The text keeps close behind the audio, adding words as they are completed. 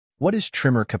What is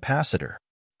trimmer capacitor?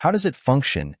 How does it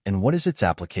function and what is its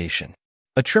application?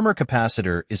 A trimmer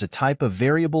capacitor is a type of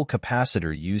variable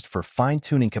capacitor used for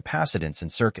fine-tuning capacitance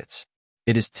in circuits.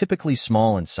 It is typically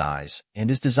small in size and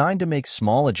is designed to make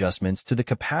small adjustments to the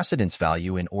capacitance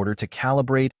value in order to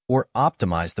calibrate or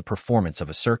optimize the performance of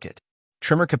a circuit.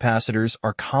 Trimmer capacitors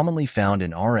are commonly found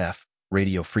in RF,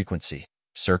 radio frequency,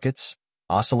 circuits,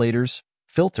 oscillators,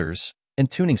 filters, and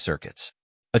tuning circuits.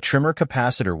 A trimmer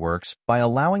capacitor works by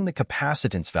allowing the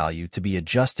capacitance value to be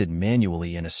adjusted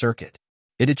manually in a circuit.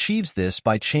 It achieves this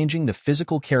by changing the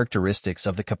physical characteristics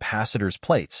of the capacitor's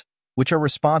plates, which are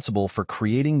responsible for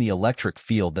creating the electric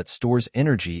field that stores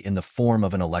energy in the form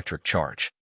of an electric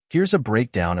charge. Here's a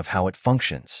breakdown of how it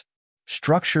functions.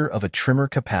 Structure of a trimmer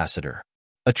capacitor.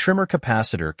 A trimmer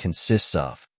capacitor consists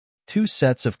of two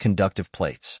sets of conductive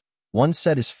plates. One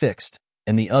set is fixed,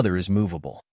 and the other is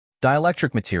movable.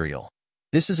 Dielectric material.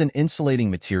 This is an insulating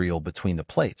material between the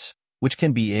plates, which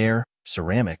can be air,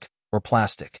 ceramic, or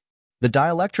plastic. The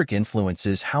dielectric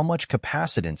influences how much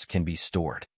capacitance can be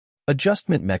stored.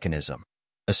 Adjustment mechanism.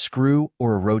 A screw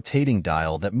or a rotating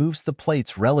dial that moves the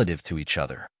plates relative to each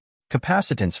other.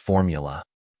 Capacitance formula.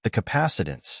 The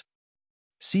capacitance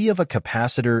C of a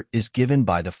capacitor is given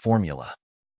by the formula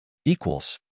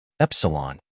equals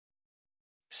epsilon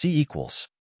C equals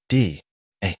D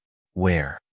A,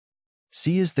 where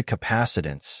C is the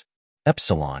capacitance,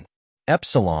 epsilon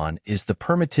is the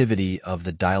permittivity of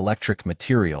the dielectric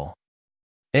material,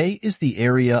 A is the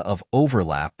area of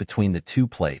overlap between the two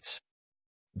plates,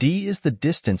 D is the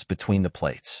distance between the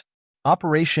plates.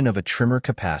 Operation of a trimmer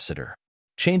capacitor.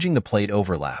 Changing the plate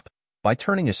overlap. By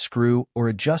turning a screw or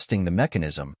adjusting the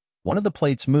mechanism, one of the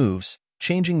plates moves,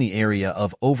 changing the area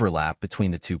of overlap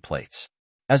between the two plates.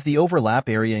 As the overlap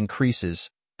area increases,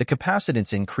 the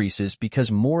capacitance increases because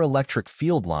more electric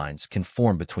field lines can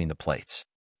form between the plates.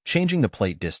 Changing the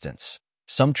plate distance.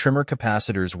 Some trimmer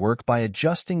capacitors work by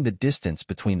adjusting the distance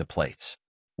between the plates.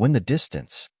 When the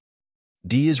distance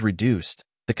D is reduced,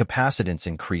 the capacitance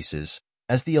increases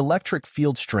as the electric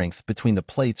field strength between the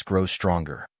plates grows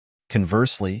stronger.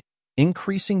 Conversely,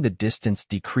 increasing the distance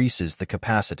decreases the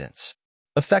capacitance.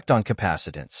 Effect on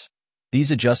capacitance. These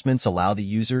adjustments allow the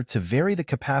user to vary the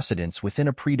capacitance within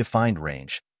a predefined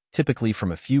range, typically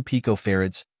from a few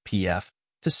picofarads, PF,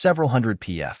 to several hundred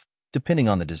PF, depending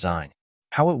on the design.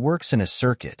 How it works in a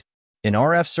circuit. In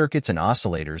RF circuits and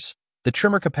oscillators, the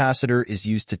trimmer capacitor is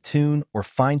used to tune or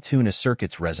fine-tune a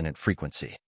circuit's resonant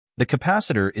frequency. The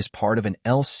capacitor is part of an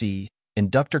LC,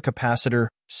 inductor capacitor,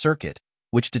 circuit,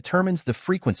 which determines the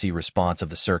frequency response of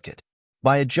the circuit.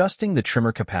 By adjusting the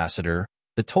trimmer capacitor,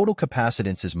 the total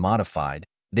capacitance is modified,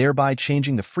 thereby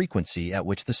changing the frequency at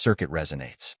which the circuit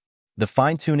resonates. The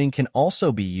fine-tuning can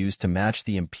also be used to match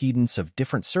the impedance of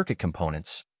different circuit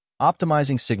components,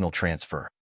 optimizing signal transfer.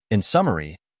 In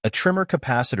summary, a trimmer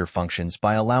capacitor functions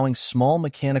by allowing small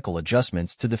mechanical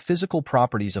adjustments to the physical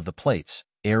properties of the plates,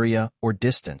 area, or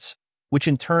distance, which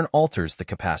in turn alters the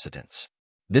capacitance.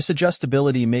 This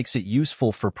adjustability makes it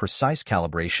useful for precise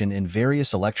calibration in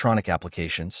various electronic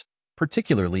applications,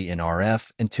 particularly in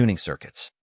RF and tuning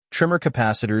circuits. Trimmer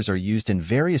capacitors are used in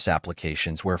various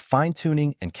applications where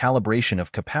fine-tuning and calibration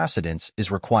of capacitance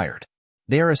is required.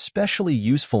 They are especially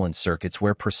useful in circuits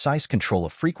where precise control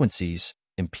of frequencies,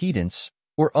 impedance,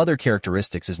 or other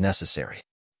characteristics is necessary.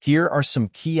 Here are some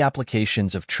key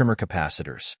applications of trimmer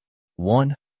capacitors.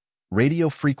 1. Radio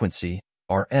frequency,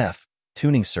 RF,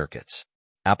 tuning circuits.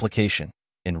 Application.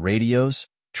 In radios,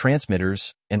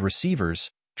 transmitters, and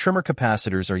receivers, trimmer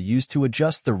capacitors are used to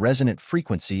adjust the resonant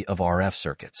frequency of RF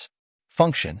circuits.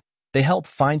 Function. They help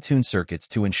fine-tune circuits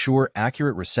to ensure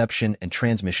accurate reception and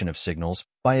transmission of signals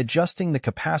by adjusting the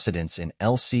capacitance in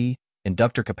LC,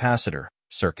 inductor capacitor,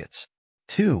 circuits.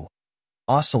 2.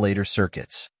 Oscillator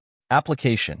circuits.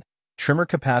 Application. Trimmer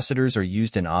capacitors are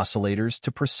used in oscillators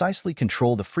to precisely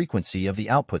control the frequency of the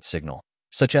output signal,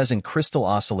 such as in crystal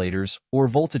oscillators or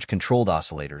voltage-controlled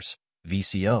oscillators,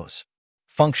 VCOs.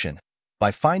 Function. By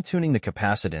fine-tuning the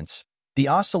capacitance, the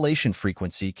oscillation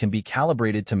frequency can be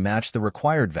calibrated to match the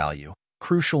required value,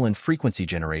 crucial in frequency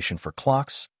generation for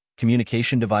clocks,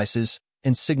 communication devices,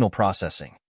 and signal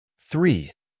processing. 3.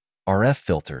 RF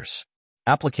filters.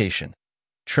 Application.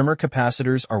 Trimmer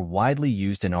capacitors are widely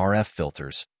used in RF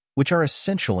filters, which are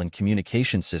essential in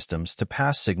communication systems to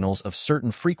pass signals of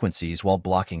certain frequencies while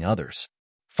blocking others.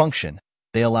 Function.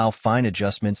 They allow fine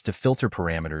adjustments to filter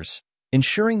parameters,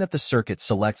 ensuring that the circuit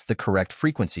selects the correct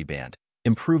frequency band,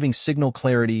 improving signal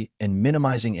clarity and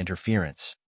minimizing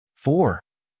interference. 4.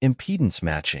 Impedance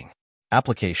matching.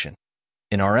 Application.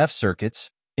 In RF circuits,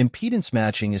 impedance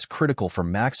matching is critical for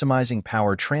maximizing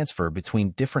power transfer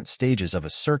between different stages of a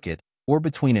circuit or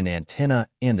between an antenna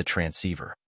and the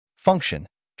transceiver. Function: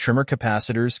 trimmer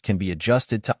capacitors can be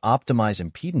adjusted to optimize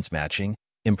impedance matching,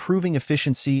 improving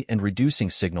efficiency and reducing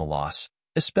signal loss,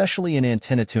 especially in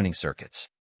antenna tuning circuits.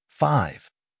 5.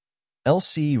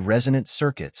 LC resonant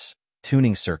circuits,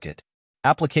 tuning circuit.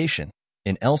 Application: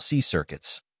 in LC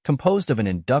circuits, composed of an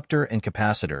inductor and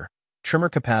capacitor, trimmer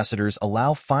capacitors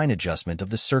allow fine adjustment of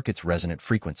the circuit's resonant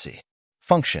frequency.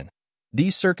 Function: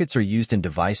 these circuits are used in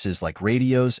devices like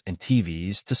radios and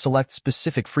TVs to select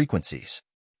specific frequencies.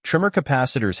 Trimmer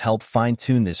capacitors help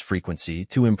fine-tune this frequency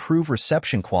to improve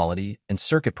reception quality and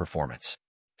circuit performance.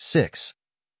 6.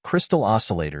 Crystal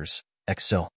oscillators,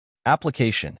 XO.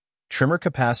 Application: trimmer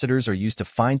capacitors are used to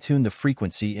fine-tune the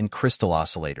frequency in crystal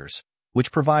oscillators,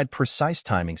 which provide precise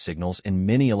timing signals in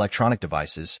many electronic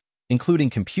devices, including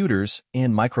computers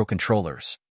and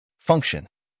microcontrollers. Function: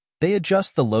 they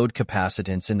adjust the load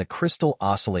capacitance in the crystal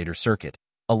oscillator circuit,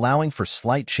 allowing for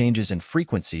slight changes in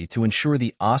frequency to ensure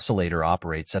the oscillator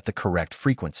operates at the correct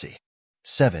frequency.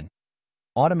 7.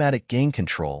 Automatic gain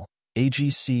control,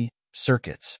 AGC,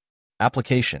 circuits.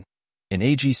 Application: in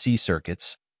AGC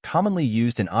circuits, commonly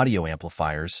used in audio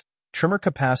amplifiers, trimmer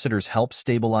capacitors help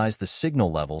stabilize the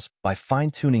signal levels by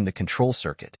fine-tuning the control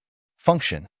circuit.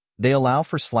 Function: they allow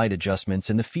for slight adjustments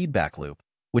in the feedback loop,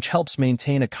 which helps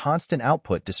maintain a constant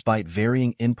output despite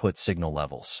varying input signal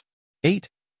levels. 8.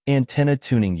 Antenna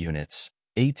tuning units,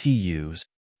 ATUs.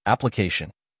 Application: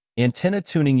 antenna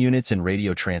tuning units in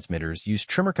radio transmitters use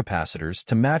trimmer capacitors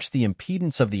to match the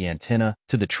impedance of the antenna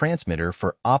to the transmitter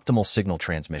for optimal signal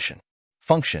transmission.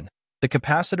 Function: the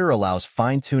capacitor allows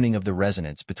fine-tuning of the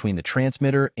resonance between the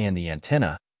transmitter and the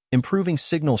antenna, improving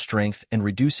signal strength and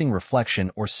reducing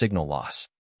reflection or signal loss.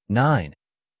 9.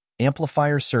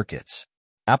 Amplifier circuits.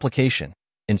 Application: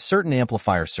 in certain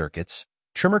amplifier circuits,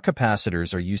 trimmer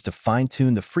capacitors are used to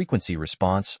fine-tune the frequency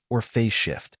response or phase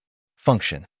shift.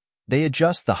 Function: they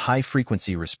adjust the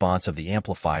high-frequency response of the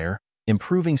amplifier,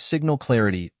 improving signal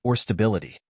clarity or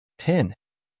stability. 10.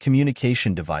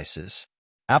 Communication devices.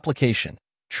 Application: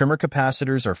 trimmer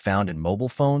capacitors are found in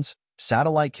mobile phones,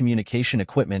 satellite communication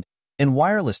equipment, and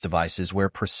wireless devices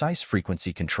where precise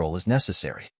frequency control is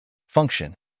necessary.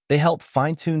 Function: they help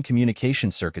fine-tune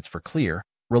communication circuits for clear,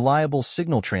 reliable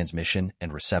signal transmission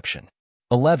and reception.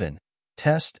 11.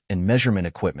 Test and measurement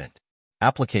equipment.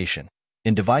 Application: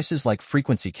 in devices like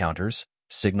frequency counters,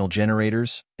 signal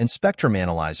generators, and spectrum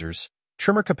analyzers,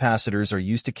 trimmer capacitors are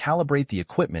used to calibrate the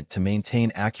equipment to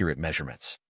maintain accurate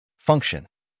measurements. Function: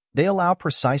 they allow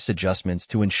precise adjustments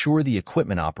to ensure the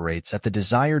equipment operates at the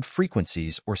desired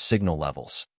frequencies or signal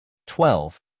levels.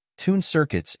 12. Tune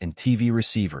circuits in TV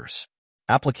receivers.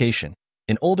 Application: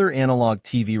 in older analog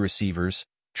TV receivers,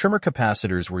 trimmer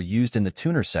capacitors were used in the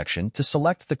tuner section to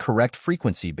select the correct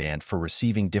frequency band for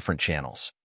receiving different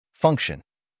channels. Function: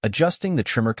 adjusting the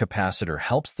trimmer capacitor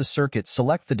helps the circuit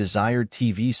select the desired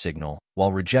TV signal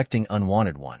while rejecting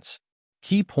unwanted ones.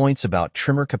 Key points about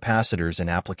trimmer capacitors and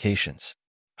applications.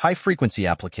 High-frequency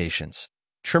applications.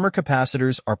 Trimmer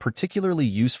capacitors are particularly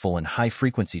useful in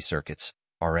high-frequency circuits,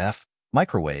 RF,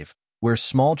 microwave, where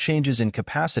small changes in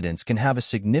capacitance can have a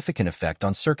significant effect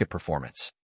on circuit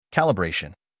performance.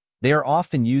 Calibration. They are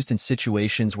often used in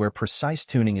situations where precise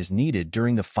tuning is needed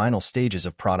during the final stages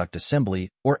of product assembly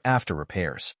or after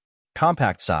repairs.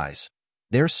 Compact size.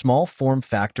 Their small form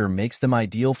factor makes them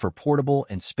ideal for portable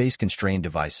and space-constrained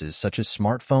devices such as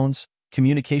smartphones,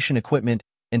 communication equipment,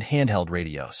 and handheld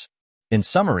radios. In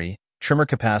summary, trimmer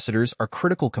capacitors are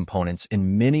critical components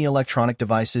in many electronic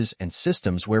devices and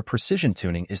systems where precision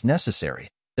tuning is necessary,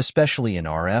 especially in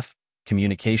RF,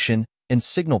 communication, and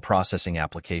signal processing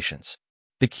applications.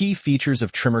 The key features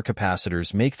of trimmer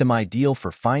capacitors make them ideal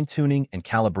for fine-tuning and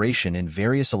calibration in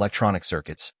various electronic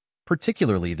circuits,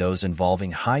 particularly those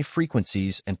involving high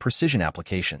frequencies and precision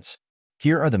applications.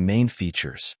 Here are the main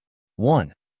features.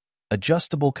 1.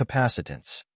 Adjustable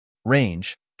capacitance.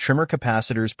 Range. Trimmer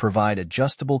capacitors provide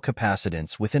adjustable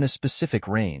capacitance within a specific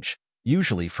range,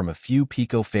 usually from a few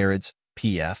picofarads,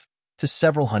 PF, to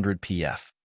several hundred PF.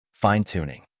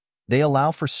 Fine-tuning. They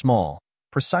allow for small,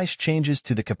 precise changes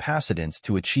to the capacitance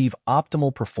to achieve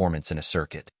optimal performance in a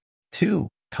circuit. 2.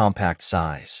 Compact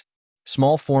size.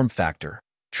 Small form factor.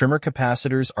 Trimmer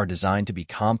capacitors are designed to be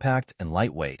compact and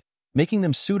lightweight, making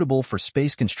them suitable for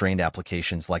space-constrained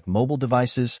applications like mobile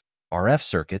devices, RF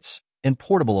circuits, and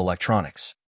portable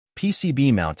electronics.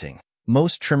 PCB mounting.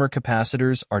 Most trimmer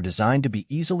capacitors are designed to be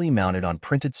easily mounted on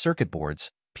printed circuit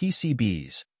boards,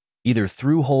 PCBs, either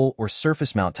through-hole or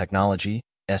surface mount technology,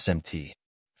 SMT.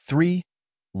 3.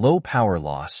 Low power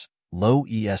loss, low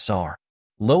ESR.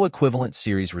 Low equivalent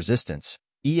series resistance.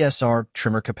 ESR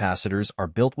trimmer capacitors are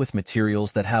built with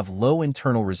materials that have low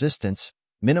internal resistance,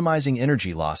 minimizing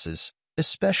energy losses,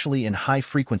 especially in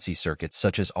high-frequency circuits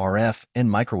such as RF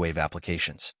and microwave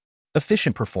applications.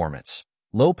 Efficient performance.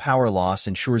 Low power loss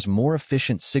ensures more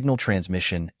efficient signal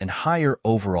transmission and higher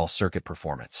overall circuit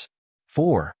performance.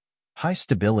 4. High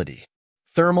stability.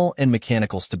 Thermal and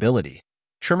mechanical stability.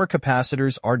 Trimmer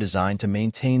capacitors are designed to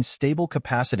maintain stable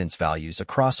capacitance values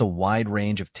across a wide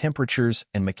range of temperatures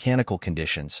and mechanical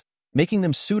conditions, making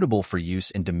them suitable for use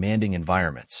in demanding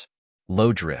environments.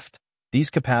 Low drift.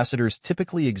 These capacitors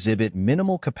typically exhibit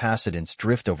minimal capacitance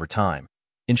drift over time,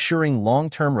 ensuring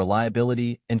long-term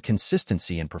reliability and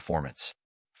consistency in performance.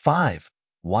 5.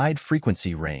 Wide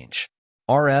frequency range.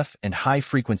 RF and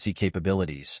high-frequency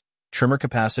capabilities. Trimmer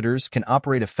capacitors can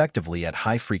operate effectively at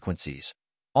high frequencies,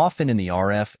 often in the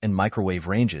RF and microwave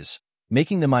ranges,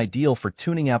 making them ideal for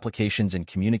tuning applications in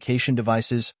communication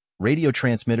devices, radio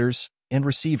transmitters, and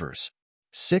receivers.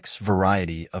 6.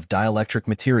 Variety of dielectric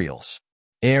materials.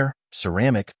 Air,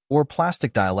 ceramic, or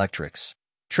plastic dielectrics.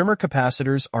 Trimmer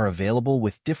capacitors are available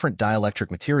with different dielectric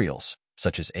materials,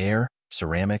 such as air,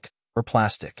 ceramic, or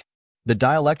plastic. The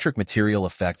dielectric material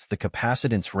affects the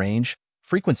capacitance range,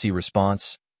 frequency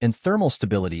response, and thermal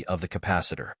stability of the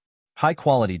capacitor.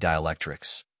 High-quality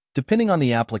dielectrics. Depending on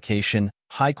the application,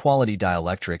 high-quality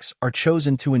dielectrics are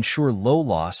chosen to ensure low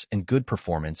loss and good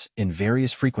performance in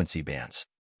various frequency bands.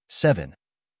 7.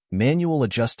 Manual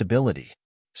adjustability.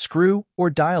 Screw or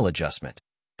dial adjustment.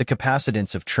 The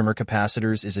capacitance of trimmer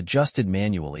capacitors is adjusted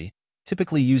manually,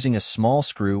 typically using a small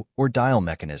screw or dial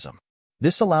mechanism.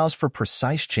 This allows for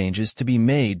precise changes to be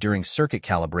made during circuit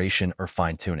calibration or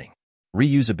fine-tuning.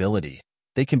 Reusability.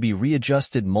 They can be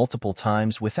readjusted multiple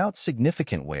times without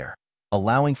significant wear,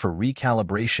 allowing for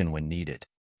recalibration when needed.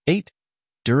 8.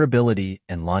 Durability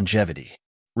and longevity.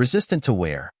 Resistant to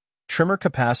wear. Trimmer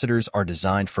capacitors are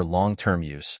designed for long-term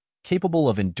use, capable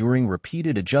of enduring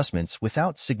repeated adjustments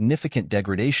without significant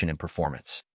degradation in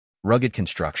performance. Rugged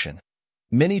construction.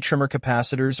 Many trimmer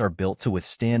capacitors are built to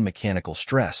withstand mechanical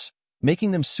stress,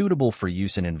 making them suitable for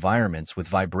use in environments with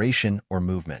vibration or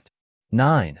movement.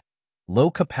 9. Low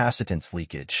capacitance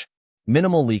leakage.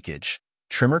 Minimal leakage.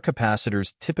 Trimmer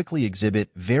capacitors typically exhibit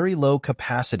very low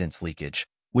capacitance leakage,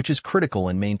 which is critical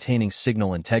in maintaining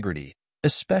signal integrity,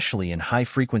 especially in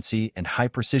high-frequency and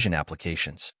high-precision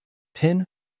applications. 10.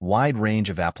 Wide range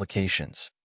of applications.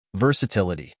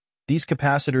 Versatility. These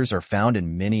capacitors are found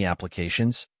in many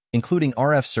applications, including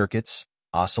RF circuits,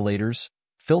 oscillators,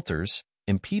 filters,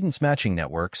 impedance matching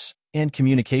networks, and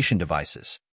communication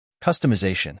devices.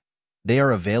 Customization. They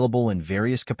are available in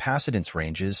various capacitance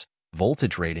ranges,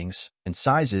 voltage ratings, and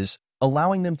sizes,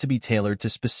 allowing them to be tailored to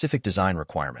specific design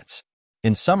requirements.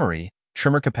 In summary,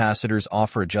 trimmer capacitors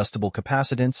offer adjustable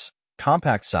capacitance,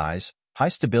 compact size, high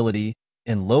stability,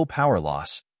 and low power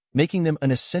loss, making them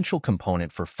an essential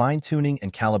component for fine-tuning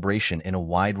and calibration in a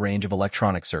wide range of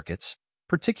electronic circuits,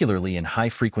 particularly in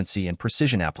high-frequency and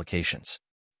precision applications.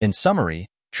 In summary,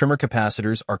 trimmer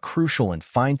capacitors are crucial in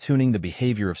fine-tuning the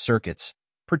behavior of circuits,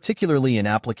 particularly in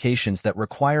applications that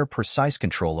require precise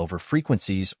control over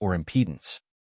frequencies or impedance.